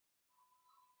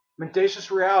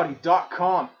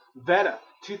MendaciousReality.com, Veta,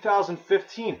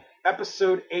 2015,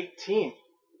 Episode 18.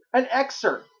 An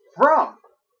excerpt from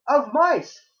Of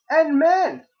Mice and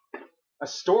Men, a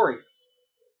story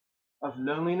of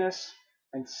loneliness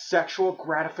and sexual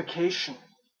gratification.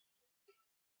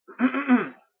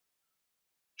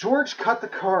 George cut the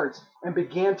cards and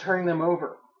began turning them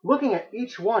over, looking at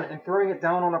each one and throwing it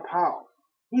down on a pile.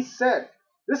 He said,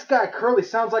 "This guy Curly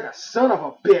sounds like a son of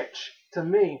a bitch to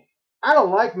me. I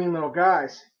don't like mean little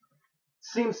guys."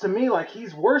 "Seems to me like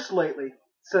he's worse lately,"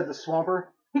 said the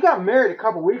swamper. "He got married a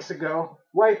couple weeks ago.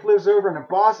 Wife lives over in the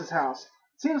boss's house.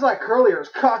 Seems like Curly is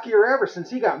cockier ever since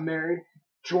he got married."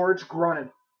 George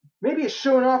grunted. "Maybe he's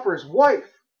showing off for his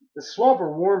wife." The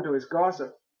swamper warmed to his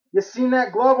gossip. "You seen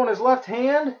that glove on his left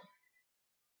hand?"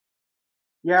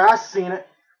 "Yeah, I seen it."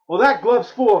 "Well, that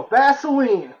glove's full of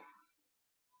Vaseline."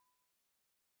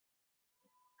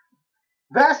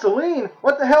 "Vaseline?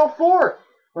 What the hell for?"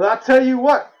 "Well, I'll tell you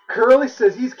what. Curly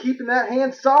says he's keeping that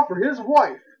hand soft for his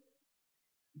wife."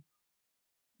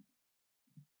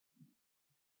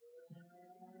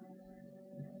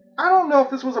 I don't know if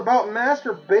this was about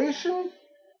masturbation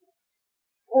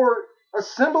or a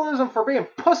symbolism for being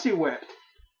pussy whipped.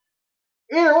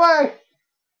 Either way,